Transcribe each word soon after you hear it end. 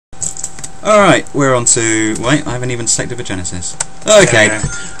Alright, we're on to... Wait, I haven't even selected the Genesis. Okay,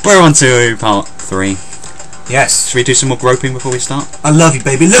 we're on to part 3. Yes. Should we do some more groping before we start? I love you,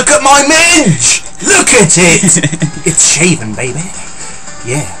 baby. Look at my minge! Look at it! It's shaven, baby.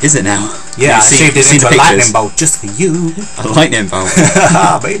 Yeah. Is it now? Yeah, I shaved it into a lightning bolt just for you. A lightning bolt?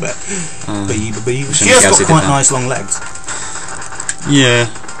 Baby. Baby. She has got quite nice long legs. Yeah,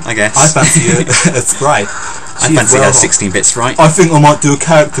 I guess. I fancy a sprite. I fancy her 16-bit sprite. I think I might do a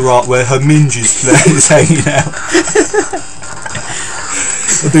character art where her minge is hanging out.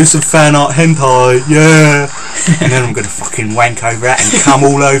 I'll do some fan art hentai, yeah. And then I'm going to fucking wank over it and come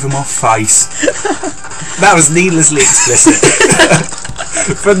all over my face. That was needlessly explicit.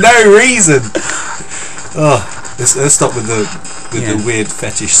 For no reason. Oh, let's stop with the weird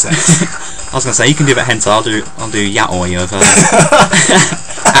fetish sex. I was going to say, you can do that hentai, I'll do yaoi of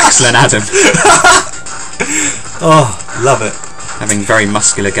Axel and Adam. Oh, love it. Having very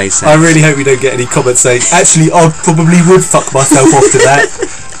muscular gay sex. I really hope we don't get any comments saying, actually, I probably would fuck myself off to that.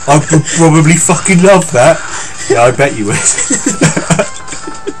 I would probably fucking love that. Yeah, I bet you would.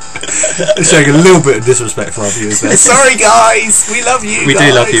 Showing a little bit of disrespect for our viewers there. Sorry, guys, we love you. We do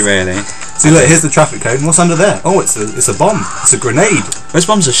love you, really. See, look, here's the traffic cone. What's under there? Oh, it's a bomb. It's a grenade. Those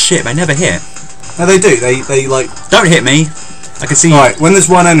bombs are shit. They never hit. No, they do. They like. Don't hit me. I can see. Right, when there's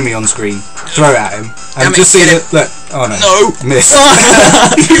one enemy on screen, throw it at him, and just see that. Look. Oh no. No. Miss.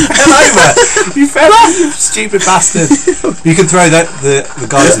 You fell over. You fell off. You stupid bastard. You can throw the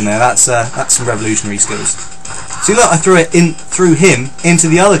guys in there. That's some revolutionary skills. See, look, I threw it through him into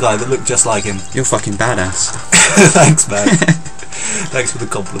the other guy that looked just like him. You're fucking badass. Thanks, man. Thanks for the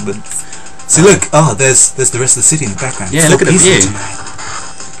compliments. See, look. Oh, there's the rest of the city in the background. Yeah, look at the view.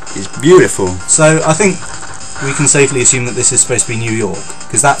 It's beautiful. So I think we can safely assume that this is supposed to be New York,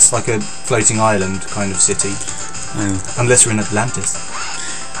 because that's like a floating island kind of city. Oh. Unless we're in Atlantis.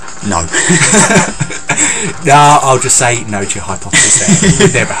 No. No, I'll just say no to your hypothesis there. It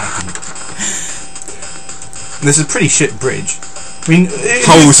would never happen. There's a pretty shit bridge. I mean,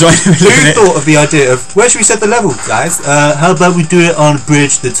 who thought of the idea of, where should we set the level, guys? How about we do it on a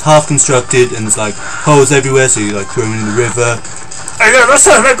bridge that's half constructed and there's like holes everywhere, so you like throw them in the river.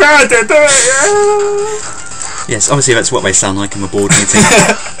 Yes, obviously that's what they sound like in a board meeting.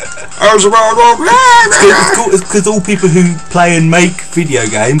 It's because all people who play and make video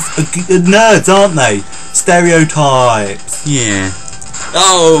games are nerds, aren't they? Stereotypes. Yeah.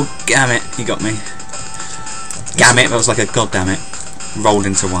 Oh, damn it, you got me. Damn it, that was like a goddamn it rolled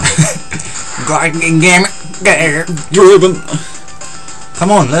into one.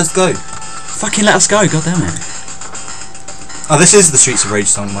 Come on, let's go. Fucking let us go, goddamn it. Oh, this is the Streets of Rage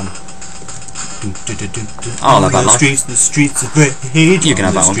song one. Oh, I love that line. The streets of rage. You can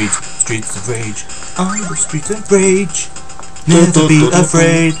have that one. Streets of rage. On the streets of rage. Never be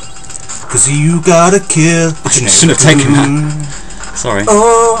afraid. Cause you gotta kill. I shouldn't have taken that. Sorry.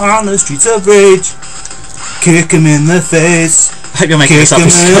 Oh, on the streets of rage. Kick him in the face. I hope you're making this up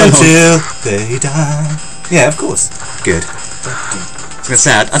until they die. Yeah, of course. Good. I was gonna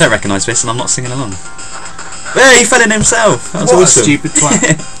say, I don't recognise this and I'm not singing along. Hey, he fell in himself. That was awesome. A stupid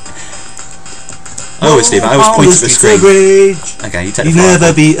twat. I always do that. I always point to the screen. Rage. Okay, you take the You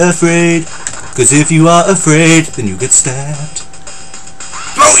never be afraid. Cause if you are afraid, then you get stabbed.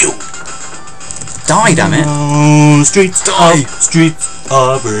 Blow you! Die, damn it. Streets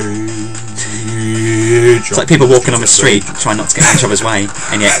of rage. It's like people walking on the street trying not to get in each other's way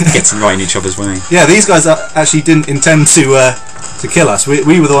and yet getting right in each other's way. Yeah, these guys actually didn't intend to kill us.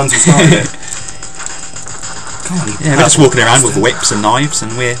 We were the ones who started it. Yeah, we're just walking around with whips and knives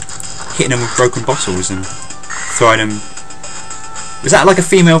and we're hitting them with broken bottles and throwing them. Was that like a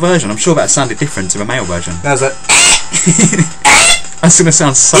female version? I'm sure that sounded different to the male version. That was That's going to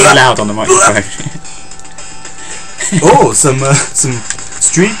sound so loud on the microphone. Oh, some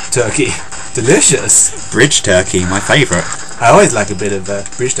street turkey. Delicious. Bridge turkey, my favourite. I always like a bit of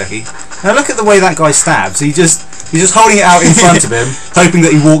bridge turkey. Now look at the way that guy stabs. He's just holding it out in front of him, hoping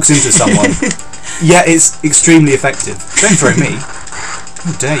that he walks into someone. Yeah, it's extremely effective. Don't throw me.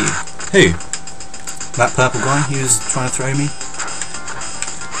 How dare you? Who? That purple guy. He was trying to throw me.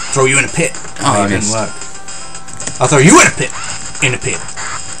 Throw you in a pit. Oh, it didn't work. I'll throw you in a pit. In a pit.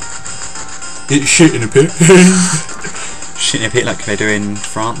 It's shit in a pit. Shit in a pit like they do in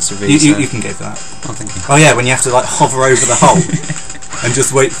France with these, you can go for that. Oh, thank you. Oh yeah, when you have to like hover over the hole and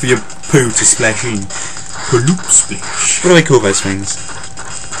just wait for your poo to splash in. Paloop splash. What do they call those things?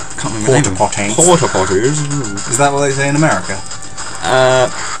 Can't remember. Porta potties. Porta potties. Is that what they say in America?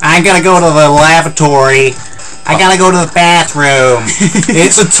 I gotta go to the lavatory. I gotta go to the bathroom.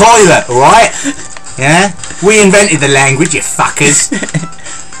 It's a toilet, alright? Yeah? We invented the language, you fuckers.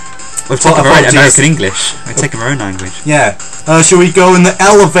 We've taken our own apologies. American English. We've taken our own language. Yeah. Shall we go in the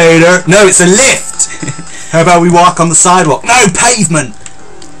elevator? No, it's a lift. How about we walk on the sidewalk? No, pavement.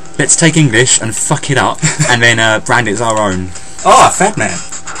 Let's take English and fuck it up, and then brand it as our own. Oh, Fatman.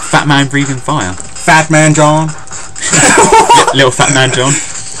 Fatman breathing fire. Fatman John. Little Fatman John.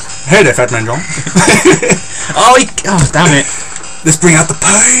 Hey there, Fatman John. Oh, damn it. Let's bring out the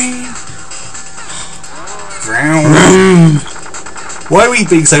pain. Why are we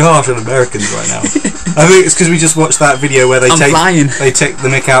being so harsh on Americans right now? I think it's because we just watched that video where they take the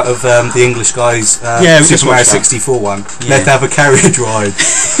mick out of the English guy's Super Mario 64 one. Yeah. Let's have a carriage ride.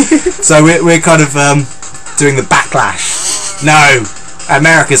 So we're kind of doing the backlash. No,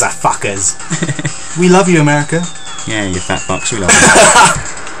 America's are fuckers. We love you, America. Yeah, you fat fucks, we love you.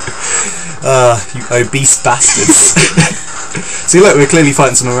 You obese bastards. See, look, we're clearly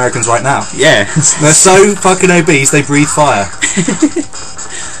fighting some Americans right now. Yeah. They're so fucking obese, they breathe fire.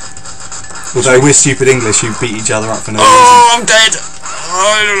 Although we're stupid English who beat each other up for no reason. Oh, I'm dead!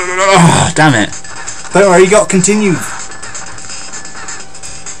 Oh, damn it. Don't worry, you got to continue.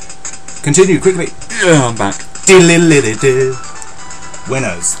 Continue, quickly. Yeah, I'm back.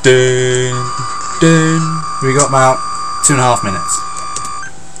 Winners. Dun. We got about 2.5 minutes.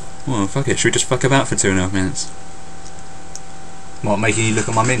 Well, fuck it. Should we just fuck about for 2.5 minutes? What, making you look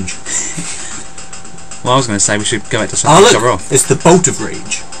at my minge? Well, I was going to say we should go back to something to cover off. It's the bolt of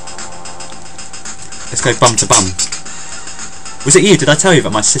rage. Let's go bum to bum. Was it you? Did I tell you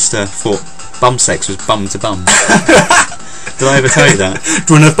that my sister thought bum sex was bum to bum? Did I ever tell you that?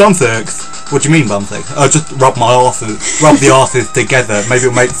 Do you want to have bum sex? What do you mean bum sex? Oh, just rub the arses together. Maybe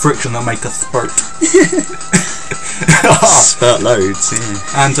it'll make friction, that'll make a spurt. Spurt loads,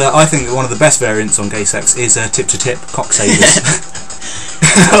 yeah. And I think that one of the best variants on gay sex is tip-to-tip cocksabers.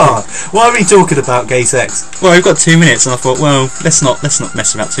 Why are we talking about gay sex? Well, we've got 2 minutes, and I thought, well, let's not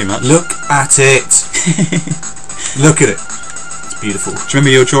mess about too much. Look at it. Look at it. It's beautiful. Do you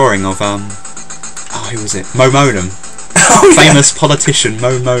remember your drawing of who was it? Mo Monum. Oh, famous politician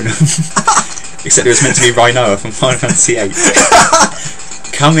Mo Monum. Except it was meant to be Rhinoa from Final Fantasy VIII.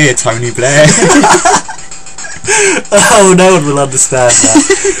 Come here, Tony Blair. Oh, no one will understand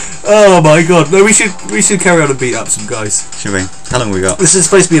that. Oh my god. No, we should carry on and beat up some guys. Should we? How long have we got? This is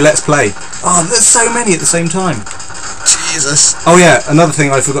supposed to be a let's play. Oh, there's so many at the same time. Jesus. Oh yeah, another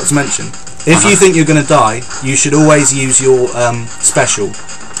thing I forgot to mention. If you think you're going to die, you should always use your special,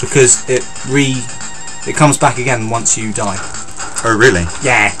 because it comes back again once you die. Oh really?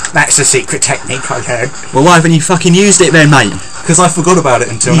 Yeah, that's a secret technique I learned. Well, why haven't you fucking used it then, mate? Because I forgot about it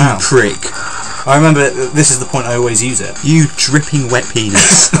until now. You prick. I remember this is the point I always use it. You dripping wet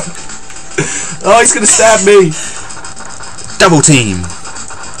penis. Oh, he's going to stab me. Double team.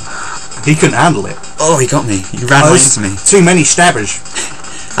 He couldn't handle it. Oh, he got me. He ran right into me. Too many stabbers.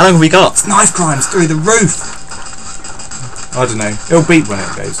 How long have we got? It's knife crimes through the roof. I don't know. It'll beep when it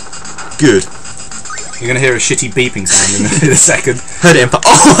goes. Good. You're going to hear a shitty beeping sound in a second. Heard it in oh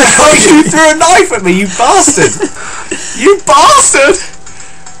my god, you threw a knife at me, you bastard! You bastard!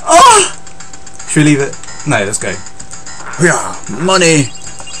 Oh! Should we leave it? No, let's go. Yeah, money.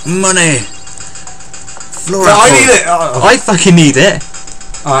 Flora. I need it! Oh. I fucking need it.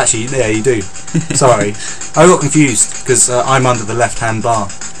 Oh, actually, yeah, you do. Sorry. I got confused, because I'm under the left-hand bar.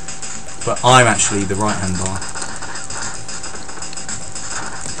 But I'm actually the right-hand bar.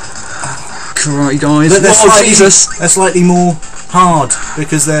 Karate guys. But they're slightly more hard,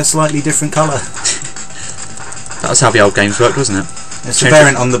 because they're slightly different colour. That was how the old games worked, wasn't it? It's a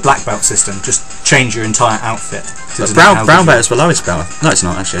variant on the black belt system. Just change your entire outfit. Brown belt is the lowest belt. No, it's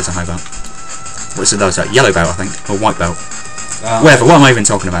not actually. It's a high belt. What's the lowest belt? Yellow belt, I think, or white belt. Whatever. What am I even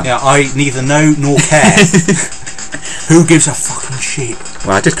talking about? Yeah, I neither know nor care. Who gives a fucking shit?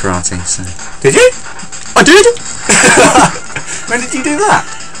 Well, I did karate, so. Did you? I did. When did you do that?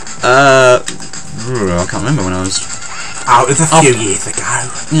 I can't remember when I was. Oh, it was a few years ago.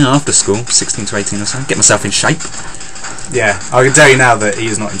 You know, after school, 16 to 18 or so. Get myself in shape. Yeah, I can tell you now that he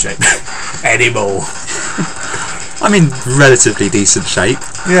is not in shape anymore. I'm in relatively decent shape.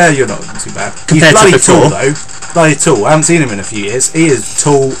 Yeah, you're not too bad. Compared He's bloody to before. tall though. Bloody tall. I haven't seen him in a few years. He is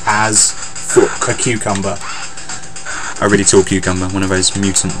tall as a cucumber. A really tall cucumber, one of those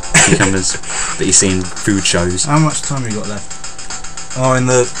mutant cucumbers that you see in food shows. How much time have we got left? Oh, in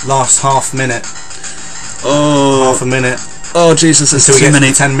the last half minute. Oh, half a minute. Oh Jesus, it's too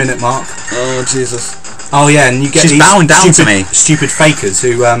many. 10-minute mark. Oh Jesus. Oh yeah, and you get She's these bowing down to me. Stupid fakers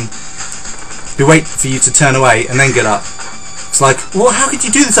who wait for you to turn away and then get up. It's like, well, how could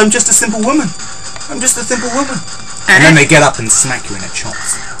you do this? I'm just a simple woman. I'm just a simple woman. And then they get up and smack you in the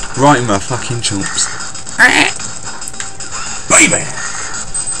chops. Right in my fucking chops. Baby.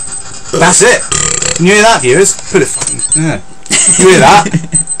 That's it. Can you hear that, viewers? Put it fucking. Yeah. You hear that?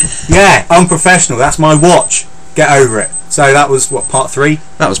 Yeah, unprofessional. That's my watch. Get over it. So that was what, part 3?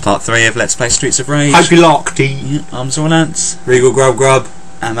 That was part 3 of Let's Play Streets of Rage. Hope you liked it. Yeah, I'm Zorlance. Regal Grub Grub.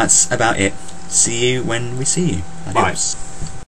 And that's about it. See you when we see you. Adios. Bye.